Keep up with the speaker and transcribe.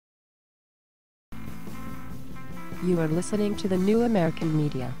You are listening to the New American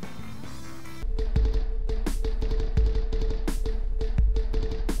Media.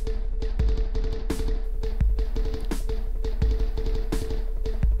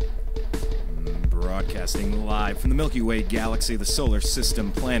 Broadcasting live from the Milky Way galaxy, the solar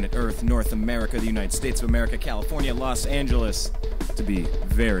system, planet Earth, North America, the United States of America, California, Los Angeles, to be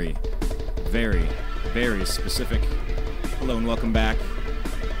very, very, very specific. Hello and welcome back.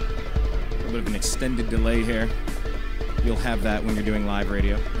 A little bit of an extended delay here. You'll have that when you're doing live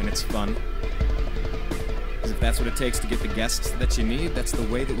radio, and it's fun. Because if that's what it takes to get the guests that you need, that's the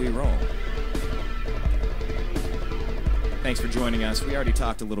way that we roll. Thanks for joining us. We already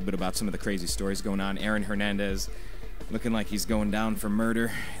talked a little bit about some of the crazy stories going on. Aaron Hernandez looking like he's going down for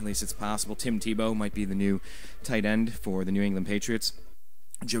murder. At least it's possible. Tim Tebow might be the new tight end for the New England Patriots.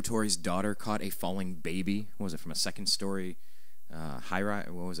 Joe Torre's daughter caught a falling baby. What was it, from a second-story high-rise?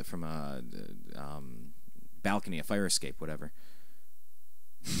 What was it, from a balcony, a fire escape, whatever.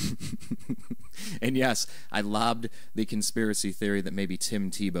 And yes, I lobbed the conspiracy theory that maybe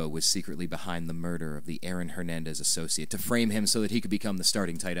Tim Tebow was secretly behind the murder of the Aaron Hernandez associate to frame him so that he could become the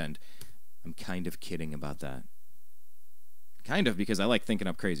starting tight end. I'm kind of kidding about that. Kind of, because I like thinking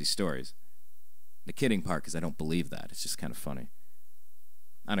up crazy stories. The kidding part, because I don't believe that. It's just kind of funny.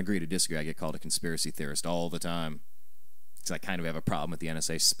 On Agree to Disagree, I get called a conspiracy theorist all the time. Because I kind of have a problem with the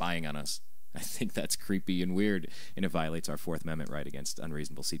NSA spying on us. I think that's creepy and weird, and it violates our Fourth Amendment right against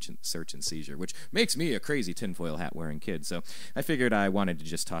unreasonable search and seizure, which makes me a crazy tinfoil hat-wearing kid. So I figured I wanted to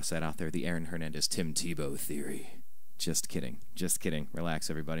just toss that out there, the Aaron Hernandez Tim Tebow theory. Just kidding. Just kidding. Relax,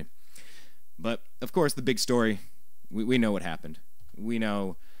 everybody. But, of course, the big story, we know what happened. We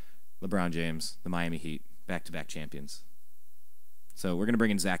know LeBron James, the Miami Heat, back-to-back champions. So we're going to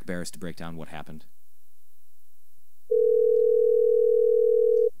bring in Zak Baris to break down what happened.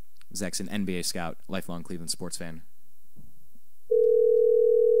 Zak's an NBA scout, lifelong Cleveland sports fan.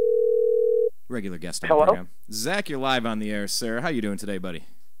 Regular guest on the program. Zak, you're live on the air, sir. How you doing today, buddy?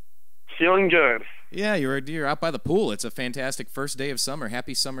 Feeling good. Yeah, you're out by the pool. It's a fantastic first day of summer.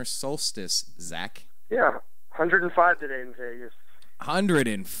 Happy summer solstice, Zak. Yeah, 105 today in Vegas.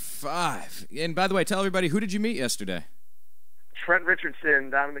 105. And by the way, tell everybody, who did you meet yesterday? Trent Richardson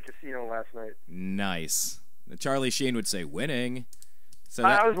down in the casino last night. Nice. Charlie Sheen would say winning. So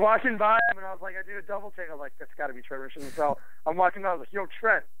I was walking by him, and I was like, I did a double take. I was like, that's got to be Trent Richardson. So I'm walking by, I was like, yo,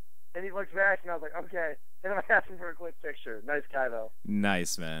 Trent. And he looks back, and I was like, okay. And then I asked him for a quick picture. Nice guy, though.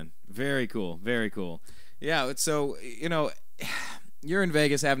 Nice, man. Very cool. Very cool. Yeah, so, you know, you're in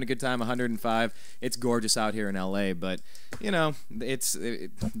Vegas having a good time, 105. It's gorgeous out here in L.A., but, you know,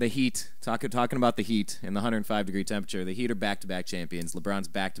 the Heat, talking about the Heat and the 105-degree temperature. The Heat are back-to-back champions. LeBron's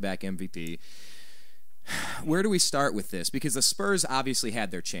back-to-back MVP. Where do we start with this? Because the Spurs obviously had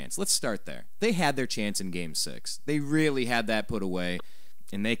their chance. Let's start there. They had their chance in Game 6. They really had that put away,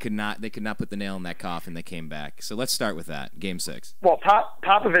 and they could not put the nail in that coffin. They came back. So let's start with that, Game 6. Well,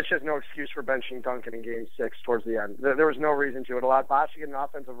 Popovich has no excuse for benching Duncan in Game 6 towards the end. There was no reason to. It allowed Bosh to get an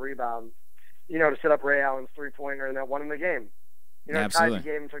offensive rebound, you know, to set up Ray Allen's three-pointer, and that won him the game. You know, absolutely. Tied the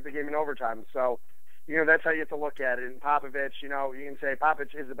game and took the game in overtime. So, you know, that's how you have to look at it. And Popovich, you know, you can say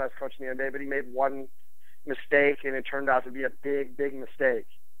Popovich is the best coach in the NBA, but he made one mistake, and it turned out to be a big, big mistake.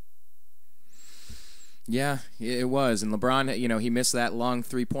 Yeah, it was. And LeBron, you know, he missed that long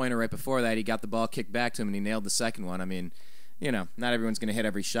three-pointer right before that. He got the ball kicked back to him, and he nailed the second one. I mean, you know, not everyone's going to hit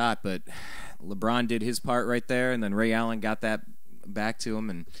every shot, but LeBron did his part right there, and then Ray Allen got that back to him.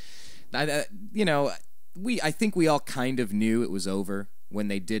 And, you know, I think we all kind of knew it was over when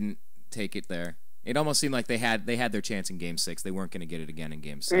they didn't take it there. It almost seemed like they had their chance in Game 6. They weren't going to get it again in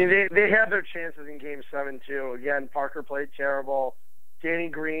Game 7. I mean, they had their chances in Game 7, too. Again, Parker played terrible. Danny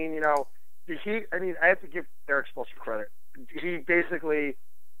Green, you know, I have to give Eric Spoelstra credit. He basically,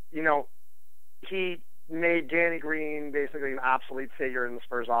 you know, he made Danny Green basically an obsolete figure in the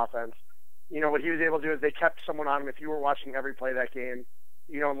Spurs offense. You know, what he was able to do is they kept someone on him. If you were watching every play of that game,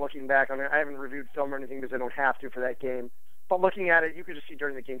 you know, and looking back on it, I haven't reviewed film or anything because I don't have to for that game. But looking at it, you could just see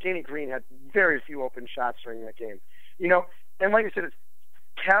during the game, Danny Green had very few open shots during that game. You know, and like I said,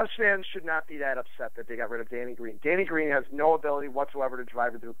 Cavs fans should not be that upset that they got rid of Danny Green. Danny Green has no ability whatsoever to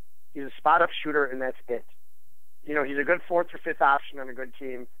drive it through. He's a spot-up shooter, and that's it. You know, he's a good fourth or fifth option on a good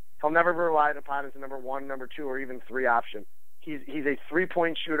team. He'll never be relied upon as a number 1, number 2, or even 3 option. He's a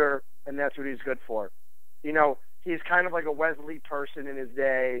three-point shooter, and that's what he's good for. You know, he's kind of like a Wesley person in his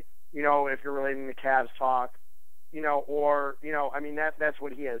day, you know, if you're relating to Cavs talk. You know, or, you know, I mean, that's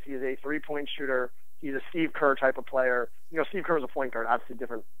what he is. He is a three-point shooter. He's a Steve Kerr type of player. You know, Steve Kerr was a point guard, obviously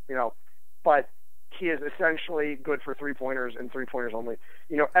different, you know. But he is essentially good for three-pointers and three-pointers only.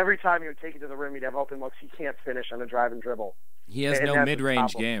 Every time he would take it to the rim, he'd have open looks. He can't finish on a drive and dribble. He has no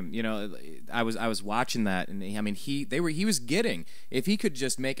mid-range game. I was watching that, and he was getting, if he could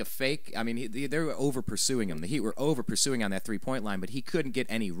just make a fake. They were over pursuing him. The Heat were over pursuing on that 3-point line, but he couldn't get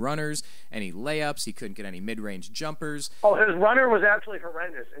any runners, any layups. He couldn't get any mid-range jumpers. Oh, his runner was absolutely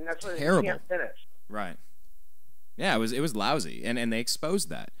horrendous, and that's why he can't finish. Right. Yeah, it was lousy, and they exposed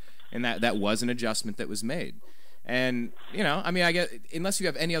that, and that was an adjustment that was made. And I guess unless you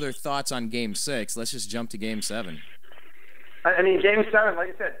have any other thoughts on Game 6, let's just jump to Game 7. Game 7,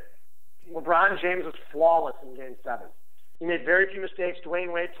 like I said, LeBron James was flawless in Game 7. He made very few mistakes.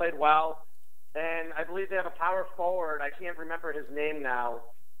 Dwayne Wade played well. And I believe they have a power forward. I can't remember his name now,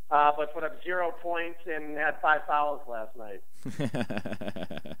 but put up 0 points and had 5 fouls last night.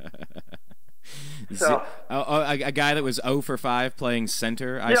 So, a guy that was 0 for 5 playing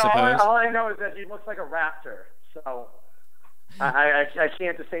center, I suppose? All I know is that he looks like a Raptor. So I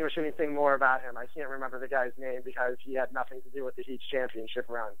can't distinguish anything more about him. I can't remember the guy's name because he had nothing to do with the Heat's championship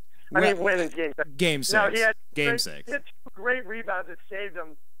run. Winning Game 6. Game 6. No, he had Game 6. He had 2 great rebounds that saved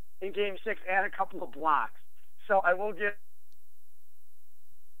him in Game 6 and a couple of blocks. So I will give,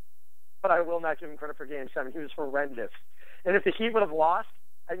 but I will not give him credit for Game 7. He was horrendous. And if the Heat would have lost,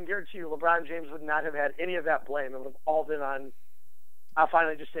 I can guarantee you LeBron James would not have had any of that blame. It would have all been on, I'll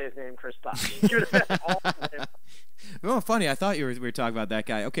finally just say his name, Chris Bosh. He would have had all the blame. Oh, funny. I thought we were talking about that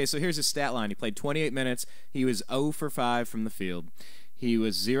guy. Okay, so here's his stat line. He played 28 minutes. He was 0 for 5 from the field. He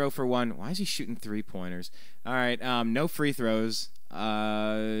was 0 for 1. Why is he shooting 3-pointers? All right, no free throws.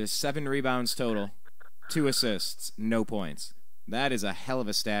 7 rebounds total. 2 assists. No points. That is a hell of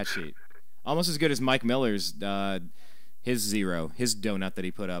a stat sheet. Almost as good as Mike Miller's, his 0, his donut that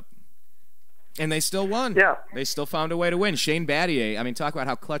he put up. And they still won. Yeah. They still found a way to win. Shane Battier, talk about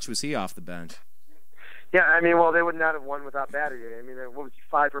how clutch was he off the bench. Yeah, well, they would not have won without Battier. What was he,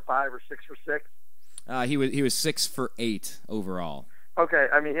 5 for 5 or 6 for 6? He was 6 for 8 overall. Okay,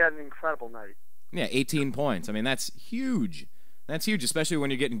 he had an incredible night. Yeah, 18 points. That's huge. That's huge, especially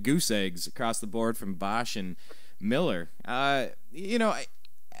when you're getting goose eggs across the board from Bosh and Miller. I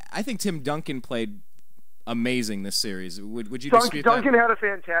think Tim Duncan played amazing this series. Would you dispute Duncan that? had a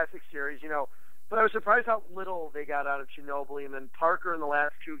fantastic series, but I was surprised how little they got out of Ginobili, and then Parker in the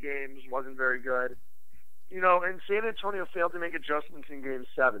last 2 games wasn't very good. And San Antonio failed to make adjustments in Game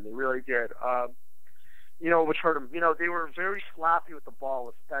 7. They really did. Which hurt them. They were very sloppy with the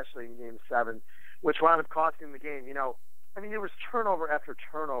ball, especially in Game 7, which wound up costing the game. There was turnover after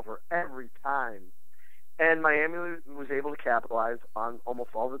turnover every time. And Miami was able to capitalize on almost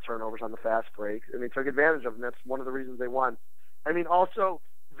all the turnovers on the fast break, and they took advantage of them. That's one of the reasons they won. Also,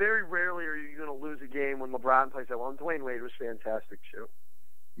 very rarely are you going to lose a game when LeBron plays that well, and Dwayne Wade was fantastic, too.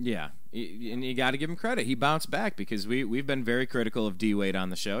 Yeah, and you got to give him credit. He bounced back because we've been very critical of D. Wade on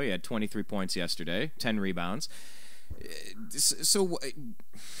the show. He had 23 points yesterday, 10 rebounds. So,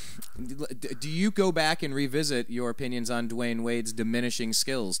 do you go back and revisit your opinions on Dwayne Wade's diminishing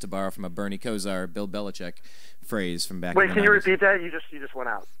skills, to borrow from a Bernie Kosar, Bill Belichick phrase from back in the 90s? Wait, can you repeat that? You just went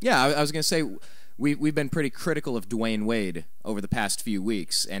out. Yeah, I was going to say we've been pretty critical of Dwayne Wade over the past few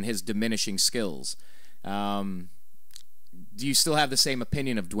weeks and his diminishing skills. Do you still have the same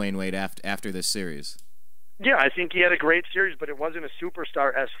opinion of Dwayne Wade after this series? Yeah, I think he had a great series, but it wasn't a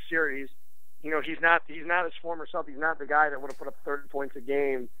superstar-esque series. He's not his former self. He's not the guy that would have put up 30 points a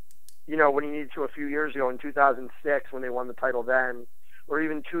game, when he needed to a few years ago in 2006 when they won the title then, or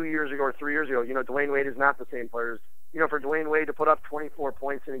even 2 years ago or 3 years ago. Dwayne Wade is not the same player. For Dwayne Wade to put up 24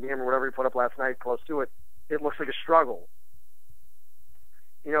 points in a game or whatever he put up last night, close to it, it looks like a struggle.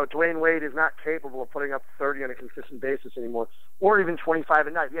 Dwayne Wade is not capable of putting up 30 on a consistent basis anymore, or even 25 a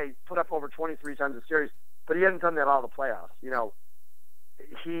night. Yeah, he put up over 23 times a series, but he hasn't done that all the playoffs.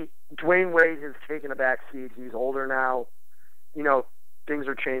 Dwayne Wade has taken a back seat. He's older now. Things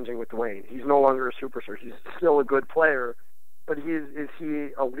are changing with Dwayne. He's no longer a superstar. He's still a good player, but is he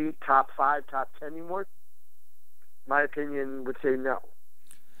elite top 5, top 10 anymore? My opinion would say no.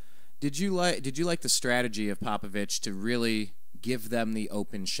 Did you like the strategy of Popovich to really give them the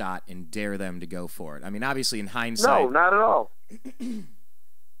open shot and dare them to go for it? Obviously in hindsight. No, not at all. You're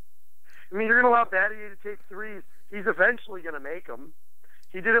going to allow Battier to take threes. He's eventually going to make them.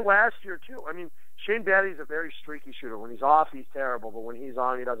 He did it last year, too. Shane Battier's a very streaky shooter. When he's off, he's terrible, but when he's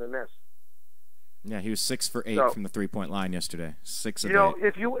on, he doesn't miss. Yeah, he was 6 for 8 from the 3-point line yesterday. 6 of 8.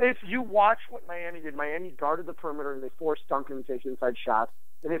 If you watch what Miami did, Miami guarded the perimeter and they forced Duncan to take inside shots,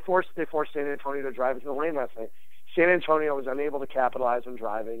 and they forced San Antonio to drive into the lane last night. San Antonio was unable to capitalize on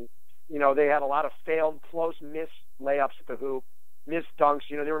driving. They had a lot of failed, close, missed layups at the hoop. missed dunks.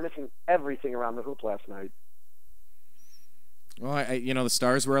 They were missing everything around the hoop last night. Well, the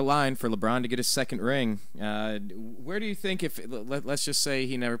stars were aligned for LeBron to get his second ring. Where do you think, let's just say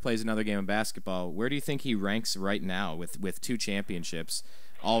he never plays another game of basketball, where do you think he ranks right now with 2 championships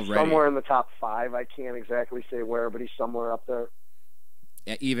already? Somewhere in the top 5. I can't exactly say where, but he's somewhere up there.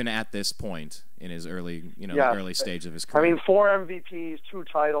 Even at this point in his early, the early stage of his career. I mean, 4 MVPs, 2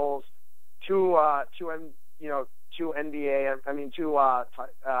 titles, 2 NBA. I mean, 2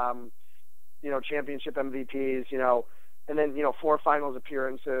 championship MVPs. And then 4 finals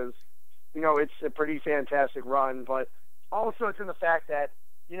appearances. It's a pretty fantastic run, but also it's in the fact that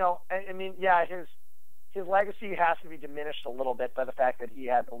his legacy has to be diminished a little bit by the fact that he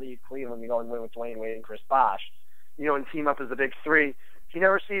had to leave Cleveland to go and win with Dwayne Wade and Chris Bosh, and team up as the big 3. You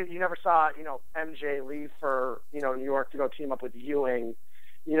never saw MJ leave for New York to go team up with Ewing,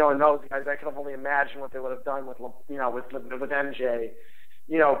 and those guys. I could have only imagined what they would have done with MJ,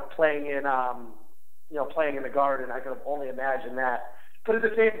 playing in the Garden. I could have only imagined that. But at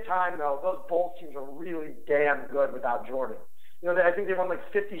the same time, though, those Bulls teams are really damn good without Jordan. I think they won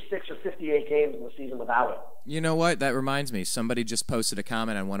like 56 or 58 games in the season without him. You know what? That reminds me. Somebody just posted a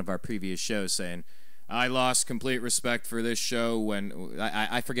comment on one of our previous shows saying, I lost complete respect for this show when,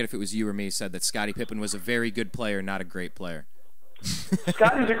 I forget if it was you or me, said that Scottie Pippen was a very good player, not a great player.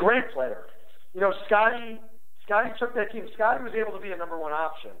 Scottie's a great player. Scottie took that team. Scottie was able to be a number 1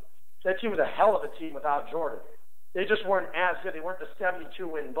 option. That team was a hell of a team without Jordan. They just weren't as good. They weren't the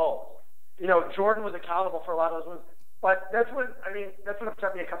 72-win Bulls. Jordan was accountable for a lot of those wins. But that's what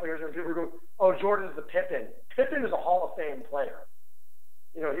upset me a couple of years ago. People go, "Oh, Jordan's the Pippen." Pippen is a Hall of Fame player.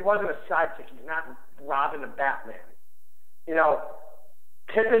 He wasn't a sidekick. He's not Robin and Batman.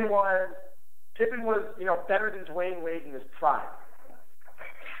 Pippen was better than Dwayne Wade in his prime.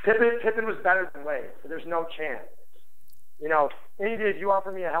 Pippen was better than Wade. So there's no chance. Any day if you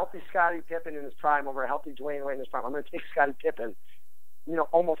offer me a healthy Scottie Pippen in his prime over a healthy Dwayne Wade in his prime, I'm going to take Scottie Pippen,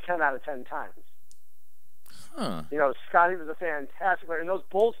 almost 10 out of 10 times. Huh. Scottie was a fantastic player. And those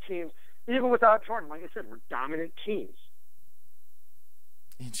Bulls teams, even without Jordan, like I said, were dominant teams.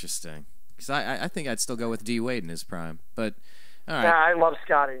 Interesting. Because I think I'd still go with D. Wade in his prime. But, all right. Yeah, I love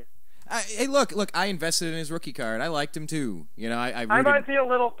Scottie. Hey, look! I invested in his rookie card. I liked him too. I might be a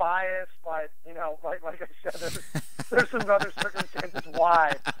little biased, but like I said, there's some other circumstances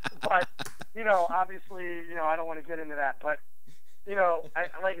why. But obviously, I don't want to get into that. But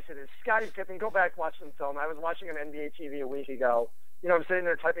like I said, it's Scottie Pippen. Go back, watch some film. I was watching on NBA TV a week ago. I'm sitting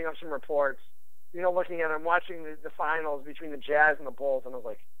there typing up some reports. Looking at them, watching the finals between the Jazz and the Bulls, and I was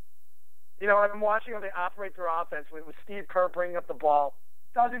like, I'm watching how they operate their offense with Steve Kerr bringing up the ball.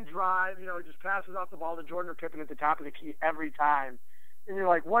 Doesn't drive, he just passes off the ball to Jordan or Pippen at the top of the key every time. And you're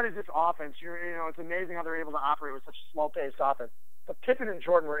like, what is this offense? It's amazing how they're able to operate with such a slow-paced offense. But Pippen and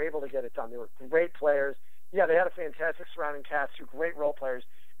Jordan were able to get it done. They were great players. Yeah, they had a fantastic surrounding cast, 2 great role players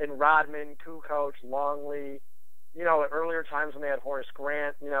in Rodman, Kukoc, Longley. At earlier times when they had Horace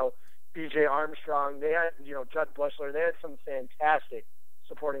Grant, B.J. Armstrong, they had, Judd Bushler. They had some fantastic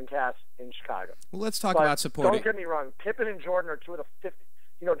supporting cast in Chicago. Well, let's talk about supporting. Don't get me wrong. Pippen and Jordan are 2 of the 50.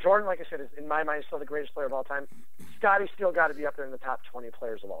 Jordan, like I said, is in my mind still the greatest player of all time. Scottie's still got to be up there in the top 20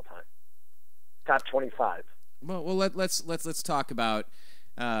 players of all time. Top 25. Well, let's talk about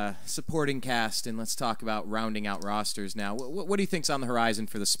supporting cast, and let's talk about rounding out rosters now. What do you think's on the horizon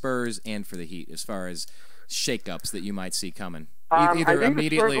for the Spurs and for the Heat as far as shakeups that you might see coming, either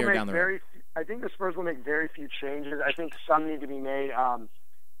immediately or down the road? I think the Spurs will make very few changes. I think some need to be made.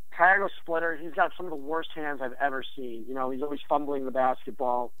 Thiago Splitter, he's got some of the worst hands I've ever seen. He's always fumbling the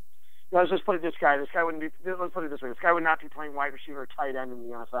basketball. Let's just put it this guy. Let's put it this way. This guy would not be playing wide receiver or tight end in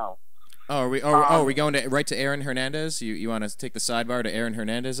the NFL. Oh, are we going right to Aaron Hernandez? You want to take the sidebar to Aaron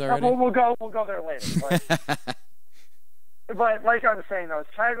Hernandez already? We'll go there later. But like I was saying, though, it's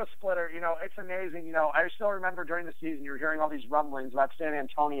Thiago Splitter. It's amazing. I still remember during the season you were hearing all these rumblings about San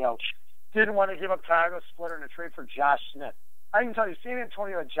Antonio didn't want to give up Thiago Splitter in a trade for Josh Smith. I can tell you, San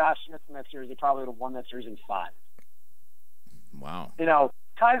Antonio had Josh Smith in that series. They probably would have won that series in 5. Wow.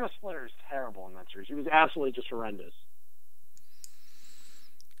 Thiago Splitter is terrible in that series. He was absolutely just horrendous.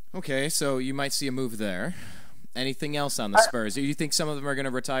 Okay, so you might see a move there. Anything else on the Spurs? Do you think some of them are going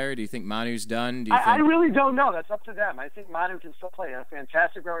to retire? Do you think Manu's done? I really don't know. That's up to them. I think Manu can still play. He had a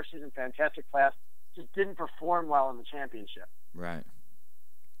fantastic regular season, fantastic class. Just didn't perform well in the championship. Right.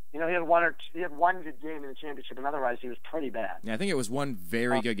 He had one good game in the championship, and otherwise he was pretty bad. Yeah, I think it was one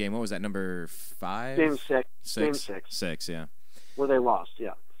very good game. What was that, number 5? Game 6. Game 6. 6, yeah. Where they lost,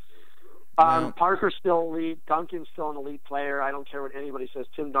 yeah. No. Parker's still elite. Duncan's still an elite player. I don't care what anybody says.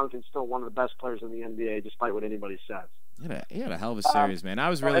 Tim Duncan's still one of the best players in the NBA, despite what anybody says. He had a hell of a series, man. I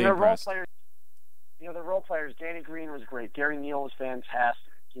was really impressed. Role players, the role players, Danny Green was great. Gary Neal was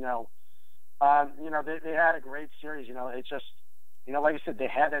fantastic. They had a great series. It's just, like I said, they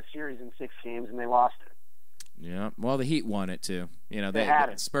had that series in 6 games and they lost it. Yeah, well, the Heat won it too. They had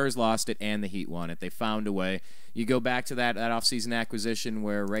it. Spurs lost it and the Heat won it. They found a way. You go back to that offseason acquisition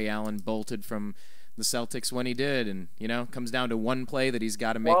where Ray Allen bolted from the Celtics when he did, and comes down to one play that he's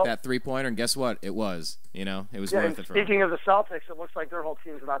got to make that 3-pointer, and guess what? It was. It was worth it for him. Speaking of the Celtics, it looks like their whole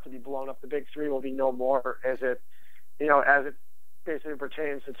team's about to be blown up. The Big Three will be no more as it basically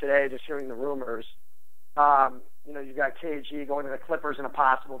pertains to today. Just hearing the rumors, you've got KG going to the Clippers in a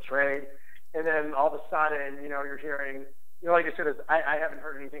possible trade, and then all of a sudden, you're hearing, like I said, I haven't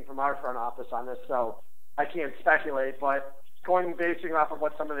heard anything from our front office on this, so I can't speculate, but basing off of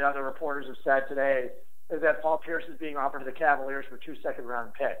what some of the other reporters have said today, is that Paul Pierce is being offered to the Cavaliers for 2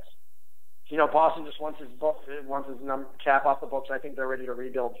 second-round picks. Boston just wants his cap off the books. I think they're ready to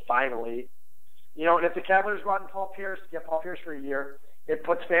rebuild finally. And if the Cavaliers go out and get Paul Pierce for a year, it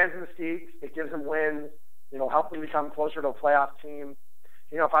puts fans in the seats. It gives them wins. Help them become closer to a playoff team.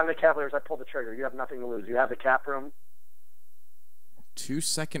 If I'm the Cavaliers, I pull the trigger. You have nothing to lose. You have the cap room. 2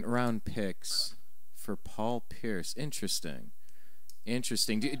 second-round picks for Paul Pierce. Interesting.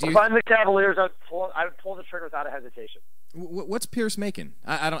 If I'm the Cavaliers, I would pull the trigger without a hesitation. What's Pierce making?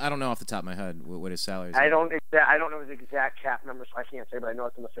 I don't know off the top of my head what his salary is. I don't know his exact cap number, so I can't say, but I know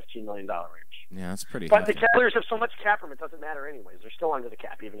it's in the $15 million range. Yeah, that's pretty. But the Cavaliers have so much cap room, it doesn't matter anyways. They're still under the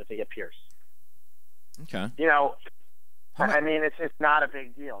cap, even if they get Pierce. Okay. It's not a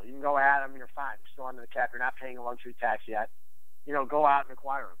big deal. You can go at them, you're fine. You're still under the cap. You're not paying a luxury tax yet. Go out and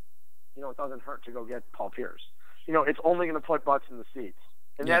acquire him. It doesn't hurt to go get Paul Pierce. It's only going to put butts in the seats.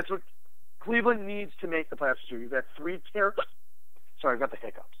 And that's what Cleveland needs to make the playoffs. You've got 3 terrible... Sorry, I've got the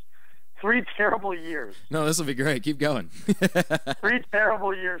hiccups. 3 terrible years. No, this will be great. Keep going. 3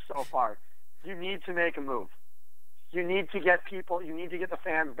 terrible years so far. You need to make a move. You need to get people... You need to get the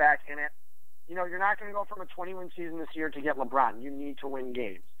fans back in it. You're not going to go from a 20-win season this year to get LeBron. You need to win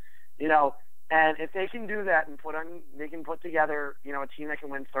games. And if they can do that and they can put together, a team that can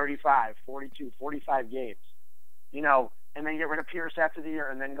win 35, 42, 45 games, and then get rid of Pierce after the year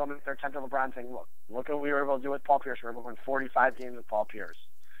and then go make their attempt at LeBron saying, look what we were able to do with Paul Pierce. We were able to win 45 games with Paul Pierce.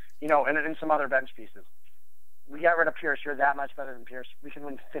 And some other bench pieces. We got rid of Pierce. You're that much better than Pierce. We can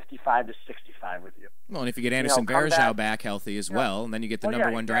win 55 to 65 with you. Well, and if you get Anderson Varejao back healthy as well, and then you get the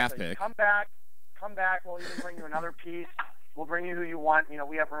number 1 draft pick. Come back. We'll even bring you another piece. We'll bring you who you want.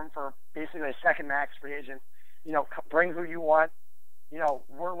 We have room for basically a second max free agent. Bring who you want.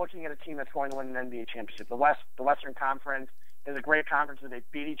 We're looking at a team that's going to win an NBA championship. The Western Conference is a great conference where they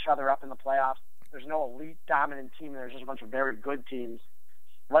beat each other up in the playoffs. There's no elite dominant team. There's just a bunch of very good teams.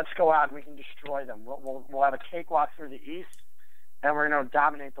 Let's go out and we can destroy them. We'll have a cakewalk through the East, and we're going to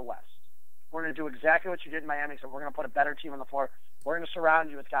dominate the West. We're going to do exactly what you did in Miami, so we're going to put a better team on the floor. We're going to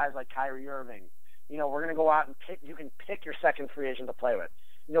surround you with guys like Kyrie Irving. We're going to go out and you can pick your second free agent to play with.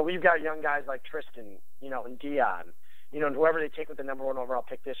 We've got young guys like Tristan, and Dion, and whoever they take with the number 1 overall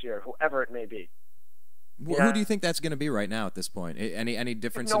pick this year, whoever it may be. Who do you think that's going to be right now at this point? Any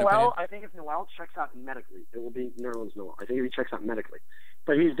difference in opinion? opinion? I think if Noel checks out medically, it will be Nerlens Noel. I think if he checks out medically.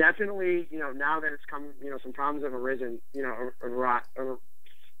 But he's definitely, now that it's come, some problems have arisen, have arisen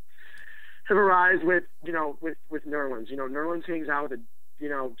with Nerlens. Nerlens hangs out with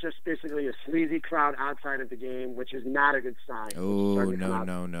just basically a sleazy crowd outside of the game, which is not a good sign. Oh,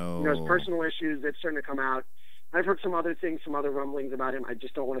 no. His personal issues, that's starting to come out. I've heard some other things, some other rumblings about him. I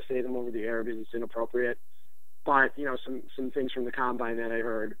just don't want to say them over the air because it's inappropriate. But, some things from the Combine that I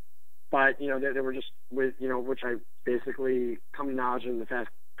heard. But, they were just, which I basically come to knowledge in the past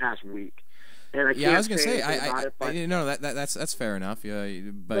week. And I was going to say, that's fair enough. Yeah,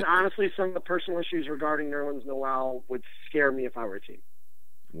 but honestly, some of the personal issues regarding Nerlens Noel would scare me if I were a team.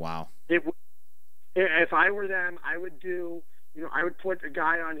 Wow. If I were them, I would I would put a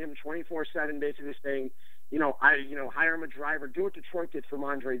guy on him 24/7, basically saying, hire him a driver. Do what Detroit did from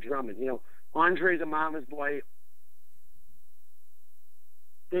Andre Drummond. Andre's a mama's boy.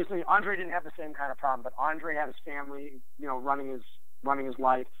 Basically, Andre didn't have the same kind of problem, but Andre had his family, running his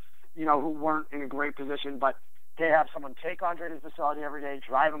life, who weren't in a great position, but they have someone take Andre to the facility every day,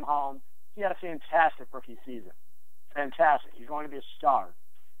 drive him home. He had a fantastic rookie season. Fantastic. He's going to be a star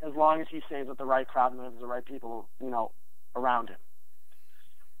as long as he stays with the right crowd and has the right people, around him.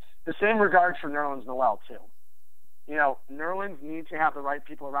 The same regards for Nerlens Noel, too. Nerlens needs to have the right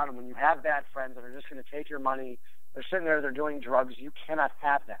people around him. When you have bad friends that are just going to take your money, they're sitting there, they're doing drugs, you cannot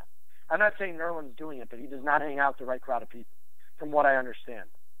have that. I'm not saying Nerlens doing it, but he does not hang out with the right crowd of people, from what I understand.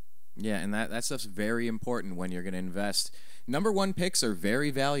 Yeah, and that stuff's very important when you're going to invest. Number one picks are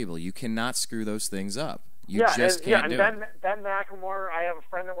very valuable. You cannot screw those things up. You just can't do it. Ben McLemore, I have a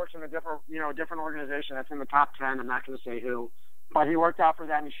friend that works in a different organization that's in the top 10. I'm not going to say who, but he worked out for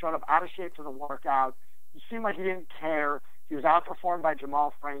them. He showed up out of shape to the workout. He seemed like he didn't care. He was outperformed by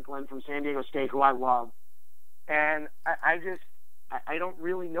Jamal Franklin from San Diego State, who I love. And I don't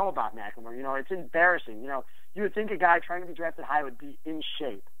really know about McLemore. You know, it's embarrassing. You know, you would think a guy trying to be drafted high would be in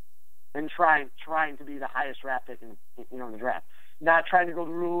shape and trying to be the highest draft pick in the draft, not trying to go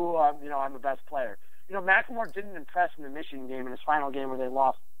through, I'm the best player. You know, McLemore didn't impress in the Michigan game in his final game where they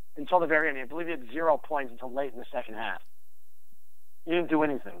lost until the very end. I believe he had 0 points until late in the second half. He didn't do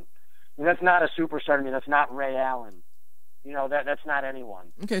anything. And that's not a superstar to me. That's not Ray Allen. You know, that's not anyone.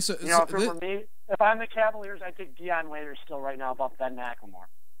 Okay, so for me, if I'm the Cavaliers, I take Dion Waiters still right now above Ben McLemore.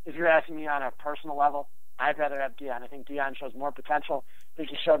 If you're asking me on a personal level, I'd rather have Dion. I think Dion shows more potential. I think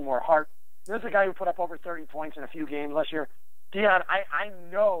he showed more heart. There's a guy who put up over 30 points in a few games last year. Dion, I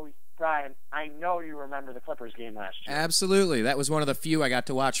know, Brian, I know you remember the Clippers game last year. Absolutely. That was one of the few I got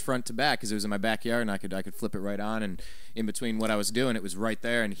to watch front to back because it was in my backyard and I could flip it right on, and in between what I was doing, it was right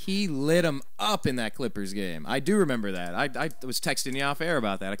there, and he lit him up in that Clippers game. I do remember that. I was texting you off air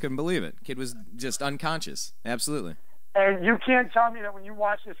about that. I couldn't believe it. Kid was just unconscious. Absolutely. And you can't tell me that when you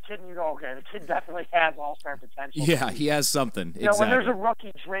watch this kid and you go, okay, the kid definitely has all-star potential. Yeah, he has something. You know, when there's a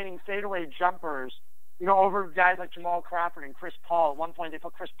rookie draining fadeaway jumpers, you know, over guys like Jamal Crawford and Chris Paul. At one point, they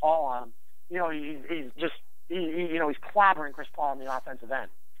put Chris Paul on him. You know, he's clobbering Chris Paul on the offensive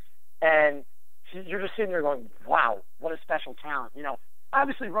end. And you're just sitting there going, wow, what a special talent. You know,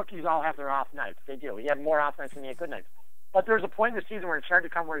 obviously rookies all have their off nights. They do. He had more offense than he had good nights. But there was a point in the season where it started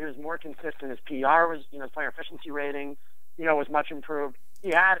to come where he was more consistent. His PR was, his player efficiency rating, was much improved. He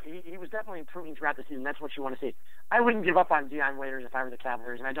was definitely improving throughout the season. That's what you want to see. I wouldn't give up on Dion Waiters if I were the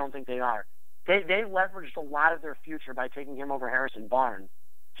Cavaliers, and I don't think they are. They leveraged a lot of their future by taking him over Harrison Barnes.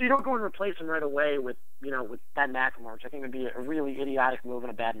 So you don't go and replace him right away with Ben McLemore, which I think would be a really idiotic move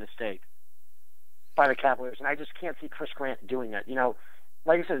and a bad mistake by the Cavaliers. And I just can't see Chris Grant doing that.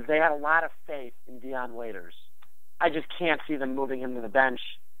 Like I said, they had a lot of faith in Dion Waiters. I just can't see them moving him to the bench,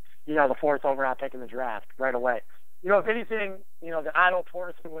 the fourth overall pick in the draft right away. If anything, the Otto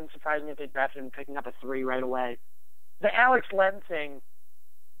Porter thing wouldn't surprise me if they drafted him picking up a 3 right away. The Alex Len thing,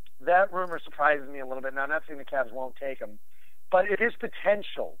 that rumor surprises me a little bit. Now, I'm not saying the Cavs won't take him, but if his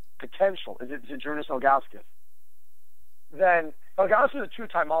potential is Zydrunas Ilgauskas, then Ilgauskas is a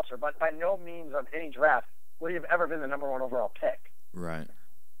 2-time All-Star, but by no means of any draft would he have ever been the number 1 overall pick. Right.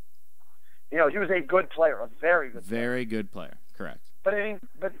 He was a good player, a very good player. Very good player, correct. But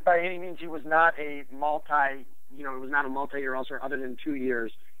by any means, he was not a multi-year All-Star other than 2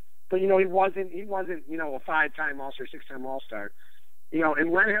 years. But, he wasn't, a 5-time All-Star, 6-time All-Star.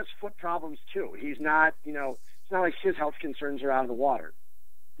 And Len has foot problems too. He's not, it's not like his health concerns are out of the water.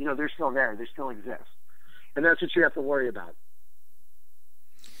 They're still there. They still exist. And that's what you have to worry about.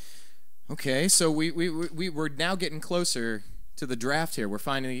 Okay, so we're now getting closer to the draft here. We're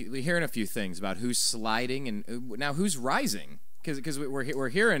finally hearing a few things about who's sliding and now who's rising, because we're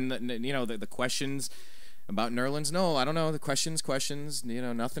hearing the questions about Nerlens Noel. I don't know, the questions,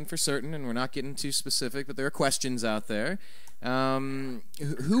 nothing for certain, and we're not getting too specific, but there are questions out there.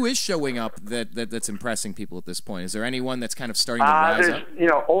 Who is showing up that's impressing people at this point? Is there anyone that's kind of starting to rise up?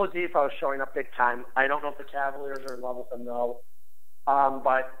 Oladipo is showing up big time. I don't know if the Cavaliers are in love with him, though.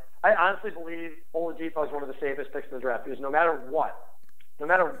 But I honestly believe Oladipo is one of the safest picks in the draft, because no matter what,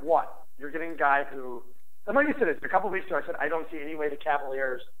 you're getting a guy who, and like you said, a couple of weeks ago I said I don't see any way the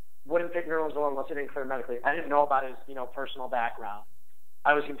Cavaliers wouldn't pick Nerlens Noel unless it didn't clear medically. I didn't know about his, personal background.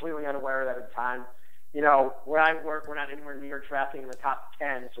 I was completely unaware of that at the time. Where I work, we're not anywhere near drafting in the top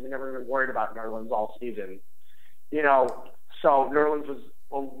 10, so we never even worried about Nerlens all season. So Nerlens was,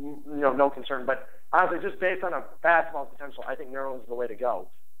 no concern. But honestly, just based on a basketball potential, I think Nerlens is the way to go.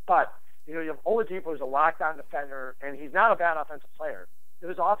 But, you have Oladipo who's a lockdown defender, and he's not a bad offensive player. If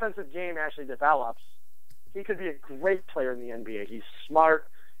his offensive game actually develops, he could be a great player in the NBA. He's smart.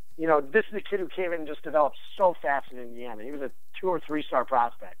 This is a kid who came in and just developed so fast in Indiana. He was a 2- or 3-star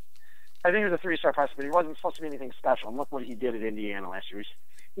prospect. I think he was a 3-star prospect, but he wasn't supposed to be anything special. And look what he did at Indiana last year.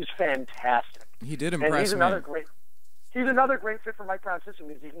 He's fantastic. He did impress me. He's another great fit for Mike Brown's system,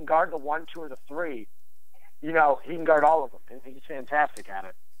 because he can guard the 1, 2, or the 3. He can guard all of them, and he's fantastic at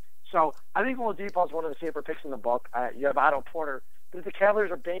it. So I think Oladipo is one of the safer picks in the book. You have Otto Porter, but if the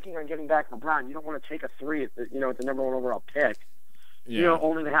Cavaliers are banking on getting back LeBron, you don't want to take a 3 at the number 1 overall pick. Yeah.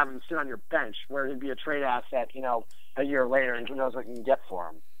 Only to have him sit on your bench, where he'd be a trade asset, a year later, and who knows what you can get for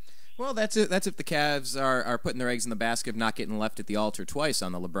him. Well, that's it. That's if the Cavs are putting their eggs in the basket of not getting left at the altar twice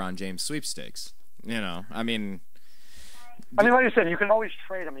on the LeBron James sweepstakes. I mean, like you said, you can always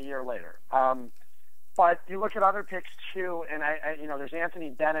trade him a year later. But you look at other picks too, and I there's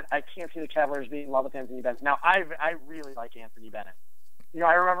Anthony Bennett. I can't see the Cavaliers being in love with Anthony Bennett. Now, I really like Anthony Bennett.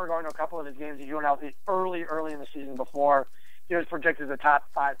 I remember going to a couple of his games at UNLV early in the season before he was projected as a top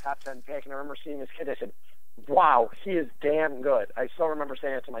 5, top 10 pick, and I remember seeing this kid. I said, wow, he is damn good. I still remember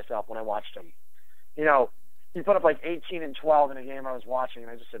saying it to myself when I watched him. He put up like 18 and 12 in a game I was watching,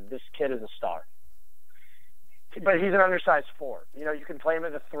 and I just said, this kid is a star. But he's an undersized 4. You can play him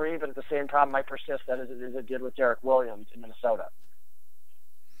as a 3, but the same problem might persist as it did with Derek Williams in Minnesota.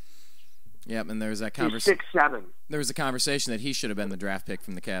 Yep, and there was that conversation. 6'7". There was a conversation that he should have been the draft pick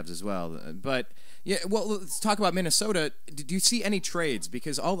from the Cavs as well. But yeah, well, let's talk about Minnesota. Do you see any trades?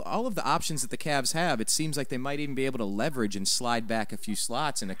 Because all of the options that the Cavs have, it seems like they might even be able to leverage and slide back a few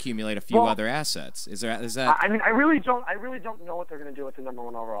slots and accumulate a few other assets. Is that? I mean, I really don't know what they're going to do with the number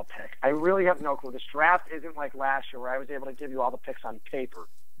 1 overall pick. I really have no clue. This draft isn't like last year where I was able to give you all the picks on paper.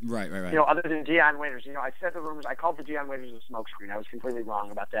 Right. Other than Deion Waiters, I said the rumors. I called the Deion Waiters a smokescreen. I was completely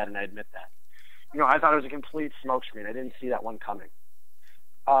wrong about that, and I admit that. I thought it was a complete smokescreen. I didn't see that one coming.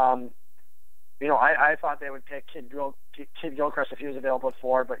 I thought they would pick Kid Gilchrist if he was available at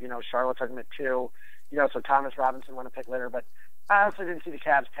 4, but Charlotte took him at 2. So Thomas Robinson went to pick later, but I also didn't see the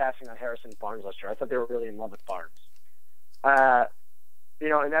Cavs passing on Harrison Barnes last year. I thought they were really in love with Barnes. And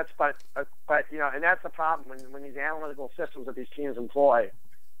that's and that's the problem when these analytical systems that these teams employ.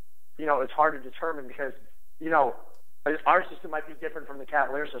 It's hard to determine because our system might be different from the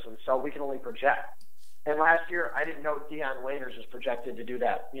Cavalier system, so we can only project. And last year, I didn't know Deion Waiters was projected to do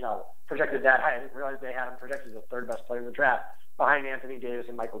that. Projected that high. I didn't realize they had him projected as the 3rd best player in the draft, behind Anthony Davis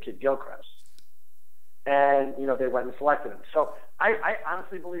and Michael Kidd Gilchrist. And they went and selected him. So I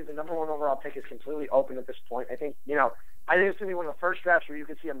honestly believe the number 1 overall pick is completely open at this point. I think it's going to be one of the first drafts where you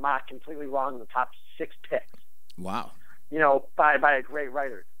could see a mock completely wrong in the top 6 picks. Wow. By a great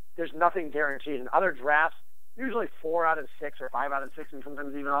writer. There's nothing guaranteed. In other drafts, usually 4 out of 6 or 5 out of 6, and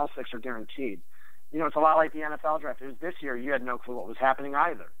sometimes even all 6 are guaranteed. It's a lot like the NFL draft. It was this year, you had no clue what was happening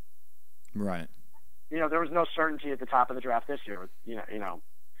either. Right. There was no certainty at the top of the draft this year.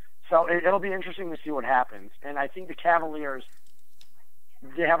 So it'll be interesting to see what happens. And I think the Cavaliers,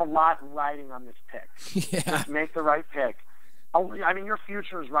 they have a lot riding on this pick. Yeah. Just make the right pick. I mean, your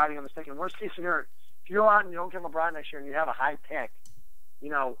future is riding on this pick. In worst case scenario, if you go out and you don't get LeBron next year and you have a high pick,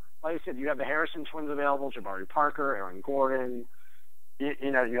 like I said, you have the Harrison twins available, Jabari Parker, Aaron Gordon.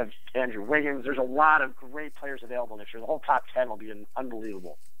 You have Andrew Wiggins. There's a lot of great players available next year. The whole top 10 will be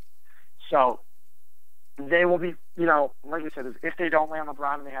unbelievable. So they will be, like you said, if they don't land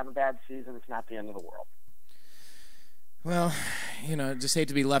LeBron and they have a bad season, it's not the end of the world. Well, just hate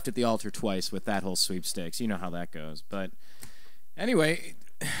to be left at the altar twice with that whole sweepstakes. You know how that goes. But anyway,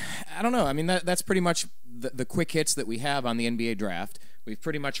 I don't know. I mean, that's pretty much the quick hits that we have on the NBA draft. We've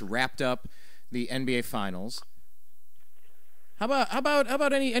pretty much wrapped up the NBA Finals. How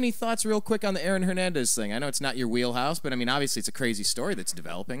about any thoughts real quick on the Aaron Hernandez thing? I know it's not your wheelhouse, but I mean, obviously it's a crazy story that's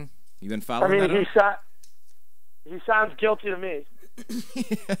developing. You been following that? He sounds guilty to me.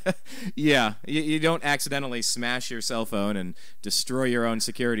 Yeah, you don't accidentally smash your cell phone and destroy your own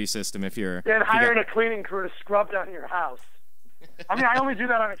security system if you're... And hiring a cleaning crew to scrub down your house. I mean, I only do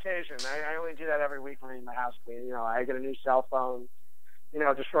that on occasion. I only do that every week when I need my house clean. I get a new cell phone,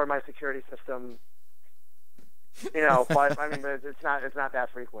 destroy my security system. But I mean, it's not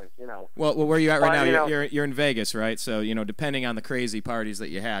that frequent. Well, where are you at right now? You're in Vegas, right? So depending on the crazy parties that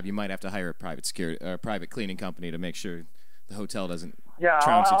you have, you might have to hire a private cleaning company to make sure the hotel doesn't. Yeah,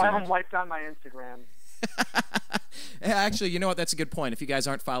 trounce you I'll too have much. them wiped on my Instagram. Actually, you know what? That's a good point. If you guys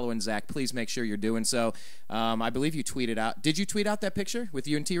aren't following Zach, please make sure you're doing so. I believe you tweeted out. Did you tweet out that picture with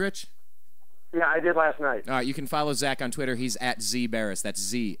you and T. Rich? Yeah, I did last night. All right, you can follow Zach on Twitter. He's at ZBaris.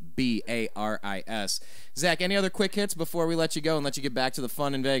 That's ZBaris. Zach, any other quick hits before we let you go and let you get back to the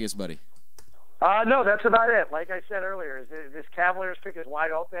fun in Vegas, buddy? No, that's about it. Like I said earlier, this Cavaliers pick is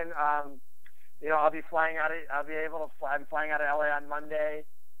wide open. I'll be flying out. I'm flying out of LA on Monday,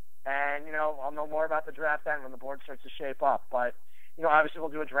 and I'll know more about the draft then when the board starts to shape up. But obviously we'll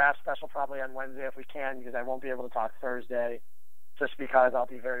do a draft special probably on Wednesday if we can, because I won't be able to talk Thursday. Just because I'll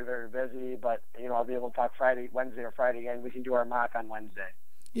be very, very busy, but I'll be able to talk Wednesday or Friday, and we can do our mock on Wednesday.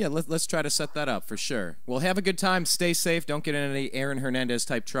 Yeah, let's try to set that up for sure. Well, have a good time. Stay safe. Don't get in any Aaron Hernandez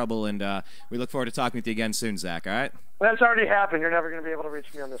type trouble, and we look forward to talking with you again soon, Zach. All right? Well, that's already happened. You're never going to be able to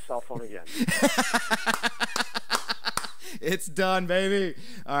reach me on this cell phone again. It's done, baby.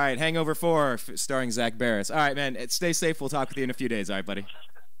 All right, Hangover 4, starring Zak Baris. All right, man. Stay safe. We'll talk with you in a few days. All right, buddy.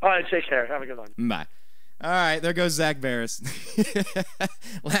 All right, take care. Have a good one. Bye. All right, there goes Zak Baris.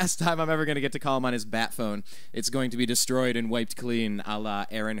 Last time I'm ever going to get to call him on his bat phone. It's going to be destroyed and wiped clean, a la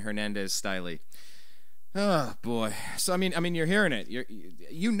Aaron Hernandez style. Oh boy. So I mean, you're hearing it.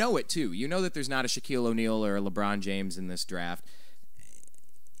 You know it too. You know that there's not a Shaquille O'Neal or a LeBron James in this draft.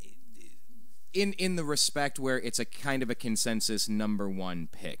 In the respect where it's a kind of a consensus number one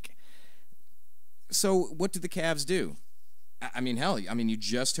pick. So what did the Cavs do? I mean, hell, you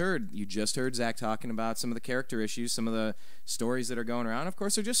just heard Zach talking about some of the character issues, some of the stories that are going around. Of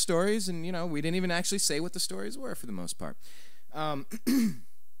course, they're just stories, and we didn't even actually say what the stories were for the most part.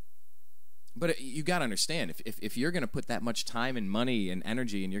 But you got to understand, if you're going to put that much time and money and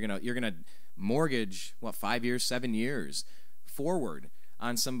energy, and you're gonna mortgage 5 years, 7 years forward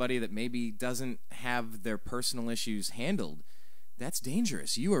on somebody that maybe doesn't have their personal issues handled, that's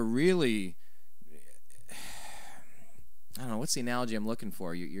dangerous. You are really, I don't know, what's the analogy I'm looking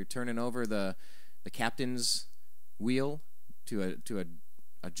for? You're turning over the captain's wheel to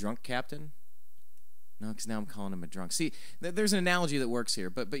a drunk captain? No, because now I'm calling him a drunk. See, there's an analogy that works here,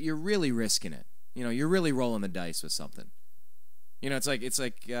 but you're really risking it. You're really rolling the dice with something. It's like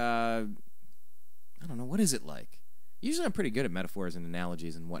I don't know, what is it like? Usually I'm pretty good at metaphors and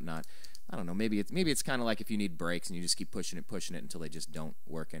analogies and whatnot. I don't know, maybe it's kind of like if you need brakes and you just keep pushing it until they just don't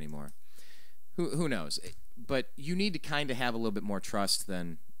work anymore. Who knows? But you need to kind of have a little bit more trust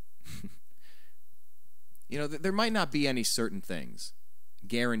than there might not be any certain things.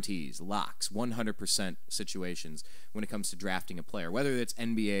 Guarantees, locks, 100% situations when it comes to drafting a player. Whether it's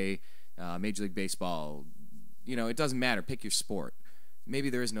NBA, Major League Baseball, it doesn't matter. Pick your sport. Maybe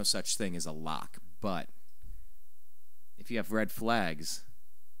there is no such thing as a lock, but if you have red flags,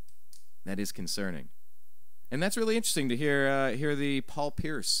 that is concerning. And that's really interesting to hear the Paul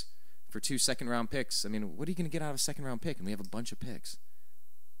Pierce for 2 second-round picks. I mean, what are you going to get out of a second-round pick? And we have a bunch of picks.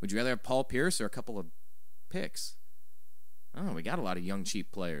 Would you rather have Paul Pierce or a couple of picks? Oh, we got a lot of young,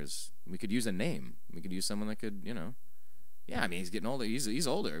 cheap players. We could use a name. We could use someone that could, Yeah, I mean, he's getting older. He's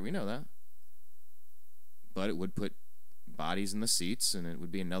older. We know that. But it would put bodies in the seats, and it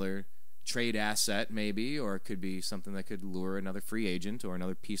would be another trade asset, maybe, or it could be something that could lure another free agent or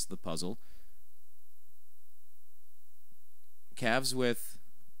another piece of the puzzle. Cavs with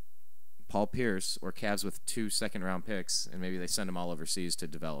Paul Pierce or Cavs with 2 second-round picks, and maybe they send them all overseas to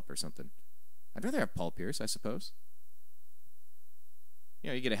develop or something. I'd rather have Paul Pierce, I suppose.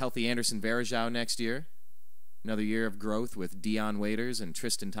 You get a healthy Anderson Varejao next year. Another year of growth with Dion Waiters and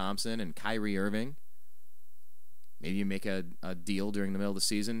Tristan Thompson and Kyrie Irving. Maybe you make a deal during the middle of the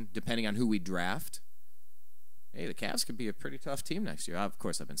season, depending on who we draft. Hey, the Cavs could be a pretty tough team next year. Of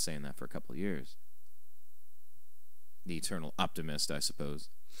course, I've been saying that for a couple of years. The eternal optimist, I suppose.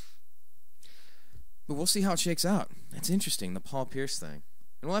 But we'll see how it shakes out. That's interesting, the Paul Pierce thing.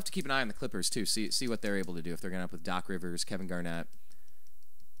 And we'll have to keep an eye on the Clippers, too, see what they're able to do, if they're going to up with Doc Rivers, Kevin Garnett.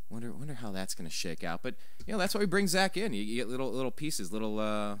 Wonder how that's going to shake out. But that's why we bring Zach in. You get little pieces,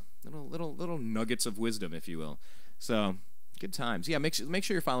 little nuggets of wisdom, if you will. So good times. Yeah, make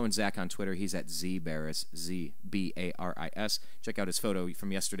sure you're following Zach on Twitter. He's at ZBaris, ZBaris. Check out his photo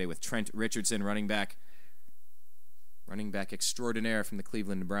from yesterday with Trent Richardson, running back extraordinaire from the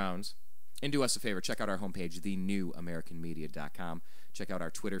Cleveland Browns. And do us a favor, check out our homepage, thenewamericanmedia.com. Check out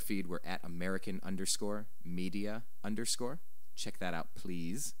our Twitter feed. We're at American_media_. Check that out,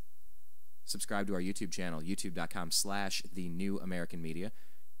 please. Subscribe to our YouTube channel, youtube.com/thenewamericanmedia.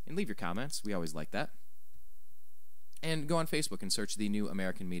 And leave your comments. We always like that. And go on Facebook and search The New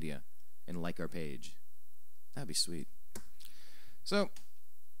American Media and like our page. That'd be sweet. So,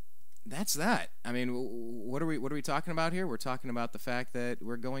 that's that. I mean, what are we talking about here? We're talking about the fact that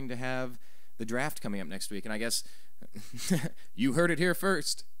we're going to have the draft coming up next week. And I guess you heard it here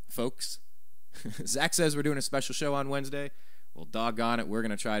first, folks. Zach says we're doing a special show on Wednesday. Well, doggone it, we're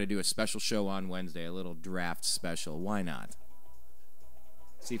going to try to do a special show on Wednesday, a little draft special. Why not?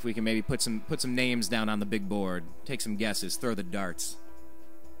 See if we can maybe put some names down on the big board, take some guesses, throw the darts.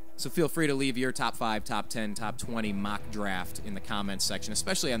 So feel free to leave your top 5, top 10, top 20 mock draft in the comments section,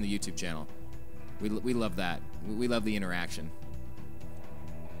 especially on the YouTube channel. We love that. We love the interaction.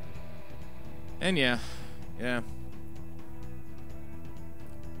 And yeah.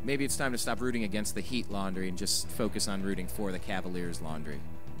 Maybe it's time to stop rooting against the Heat laundry and just focus on rooting for the Cavaliers laundry. At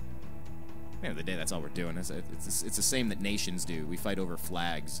the end of the day, that's all we're doing. It's the same that nations do. We fight over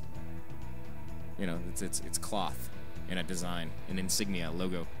flags. It's cloth and a design, an insignia, a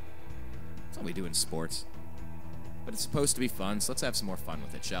logo. That's all we do in sports. But it's supposed to be fun, so let's have some more fun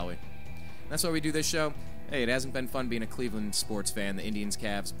with it, shall we? That's why we do this show. Hey, it hasn't been fun being a Cleveland sports fan. The Indians,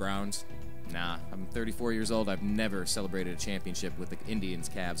 Cavs, Browns. Nah, I'm 34 years old. I've never celebrated a championship with the Indians,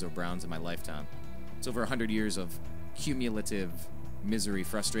 Cavs, or Browns in my lifetime. It's over 100 years of cumulative misery,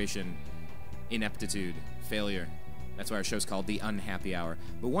 frustration, ineptitude, failure. That's why our show's called The Unhappy Hour.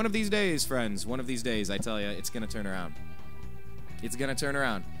 But one of these days, friends, one of these days, I tell you, it's going to turn around. It's going to turn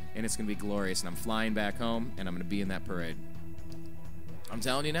around, and it's going to be glorious, and I'm flying back home, and I'm going to be in that parade. I'm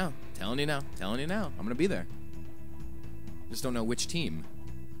telling you now. Telling you now. Telling you now. I'm going to be there. Just don't know which team.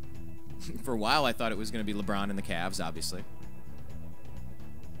 For a while, I thought it was going to be LeBron and the Cavs, obviously.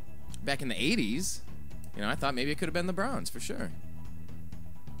 Back in the 80s, I thought maybe it could have been the Browns, for sure.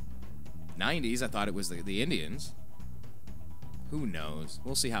 90s, I thought it was the Indians. Who knows?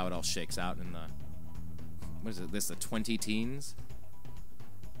 We'll see how it all shakes out in the... What is it? The 20 teens?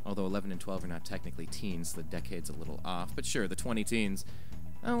 Although 11 and 12 are not technically teens, the decade's a little off. But sure, the 20 teens.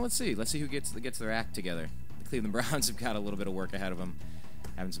 Oh, let's see. Let's see who gets their act together. The Cleveland Browns have got a little bit of work ahead of them.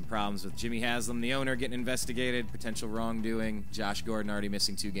 Having some problems with Jimmy Haslam, the owner, getting investigated, potential wrongdoing. Josh Gordon already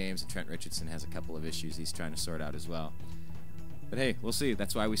missing 2 games, and Trent Richardson has a couple of issues he's trying to sort out as well. But hey, we'll see.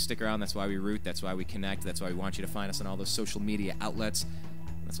 That's why we stick around. That's why we root. That's why we connect. That's why we want you to find us on all those social media outlets.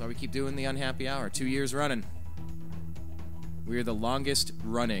 That's why we keep doing the Unhappy Hour. 2 years running. We are the longest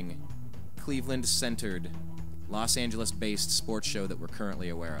running Cleveland-centered, Los Angeles-based sports show that we're currently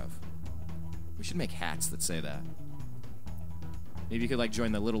aware of. We should make hats that say that. Maybe you could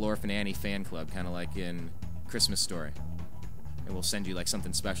join the Little Orphan Annie fan club, kind of like in Christmas Story. And we'll send you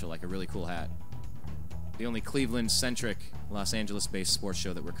something special, like a really cool hat. The only Cleveland-centric, Los Angeles-based sports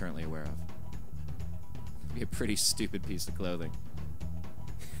show that we're currently aware of. It'd be a pretty stupid piece of clothing.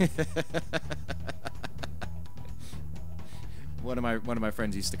 One of my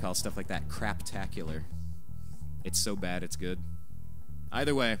friends used to call stuff like that craptacular. It's so bad it's good.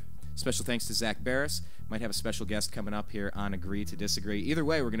 Either way, special thanks to Zak Baris. Might have a special guest coming up here on Agree to Disagree. Either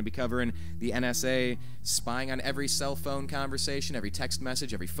way, we're going to be covering the NSA spying on every cell phone conversation, every text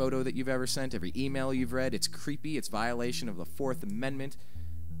message, every photo that you've ever sent, every email you've read. It's creepy. It's violation of the Fourth Amendment.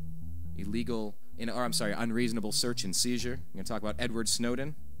 Unreasonable search and seizure. We're going to talk about Edward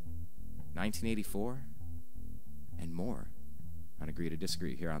Snowden, 1984, and more on Agree to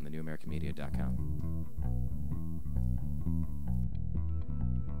Disagree here on thenewamericanmedia.com.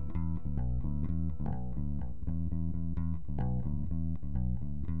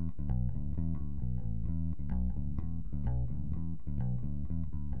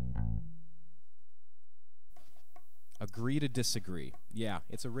 Agree to Disagree. Yeah,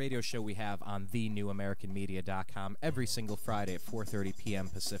 it's a radio show we have on thenewamericanmedia.com every single Friday at 4:30 p.m.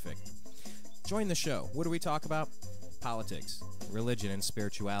 Pacific. Join the show. What do we talk about? Politics, religion, and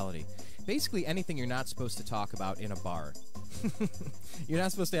spirituality. Basically anything you're not supposed to talk about in a bar. You're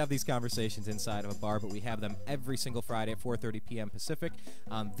not supposed to have these conversations inside of a bar, but we have them every single Friday at 4:30 p.m. Pacific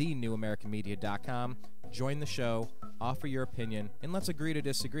on thenewamericanmedia.com. Join the show, offer your opinion, and let's agree to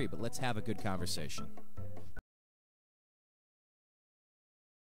disagree, but let's have a good conversation.